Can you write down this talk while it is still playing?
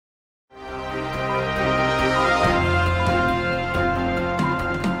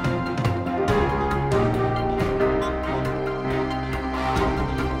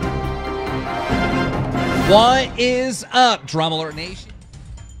What is up, Drum Alert Nation?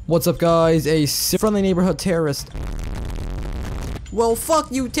 What's up, guys? A friendly neighborhood terrorist. Well,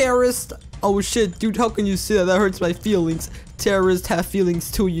 fuck you, terrorist. Oh shit, dude, how can you say that? That hurts my feelings. Terrorists have feelings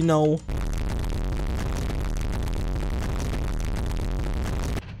too, you know.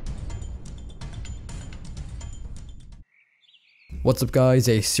 What's up, guys?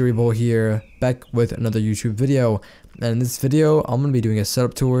 ACerealBowl here, back with another YouTube video. And in this video, I'm gonna be doing a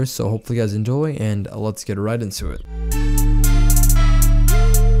setup tour, so hopefully you guys enjoy, and let's get right into it.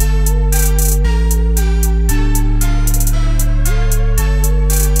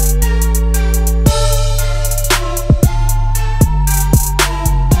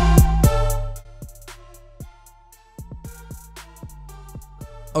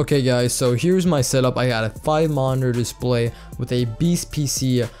 Okay guys, so here's my setup. I got a 5-monitor display with a beast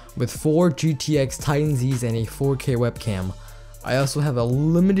PC with 4 GTX Titan Z's and a 4K webcam. I also have a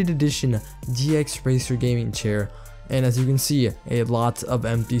limited edition GX Racer gaming chair, and as you can see, a lot of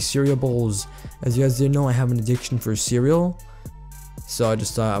empty cereal bowls. As you guys didn't know, I have an addiction for cereal, so I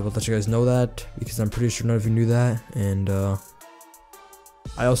just thought I would let you guys know that, because I'm pretty sure none of you knew that. And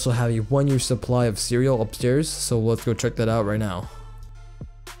I also have a 1-year supply of cereal upstairs, so let's go check that out right now.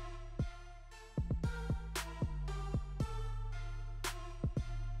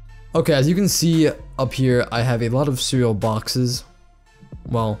 Okay, as you can see up here, I have a lot of cereal boxes.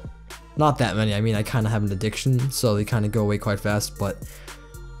 Well, not that many. I mean, I kind of have an addiction, so they kind of go away quite fast. But,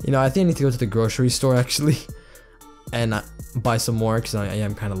 you know, I think I need to go to the grocery store, actually, and buy some more, because I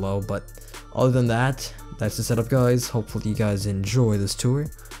am kind of low. But other than that, that's the setup, guys. Hopefully you guys enjoy this tour.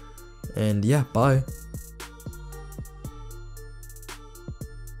 And yeah, bye.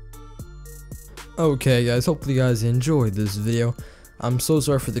 Okay, guys, hopefully you guys enjoyed this video. I'm so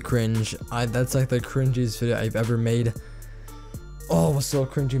sorry for the cringe. That's like the cringiest video I've ever made. Oh, it was so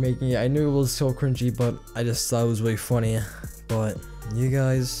cringy making it. I knew it was so cringy, but I just thought it was really funny. But you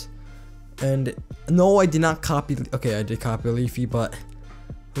guys, and no, I did not copy. Okay, I did copy Leafy, but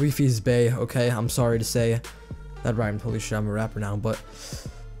Leafy's bae. Okay, I'm sorry to say that rhymed. Holy shit, I'm a rapper now. But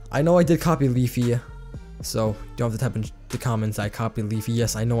I know I did copy Leafy, so you don't have to type in the comments I copied Leafy.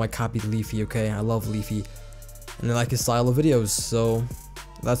 Yes, I know I copied Leafy. Okay, I love Leafy, and I like his style of videos. So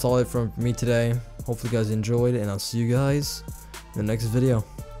that's all from me today. Hopefully you guys enjoyed, and I'll see you guys in the next video.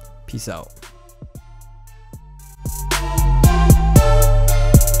 Peace out.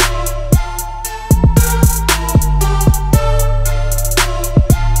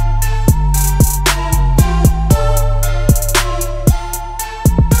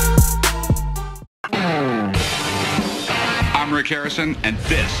 I'm Rick Harrison, and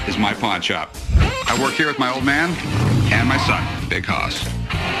this is my pawn shop. I work here with my old man and my son, Big Hoss.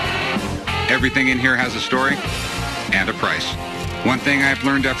 Everything in here has a story and a price. One thing I've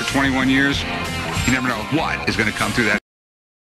learned after 21 years, you never know what is going to come through that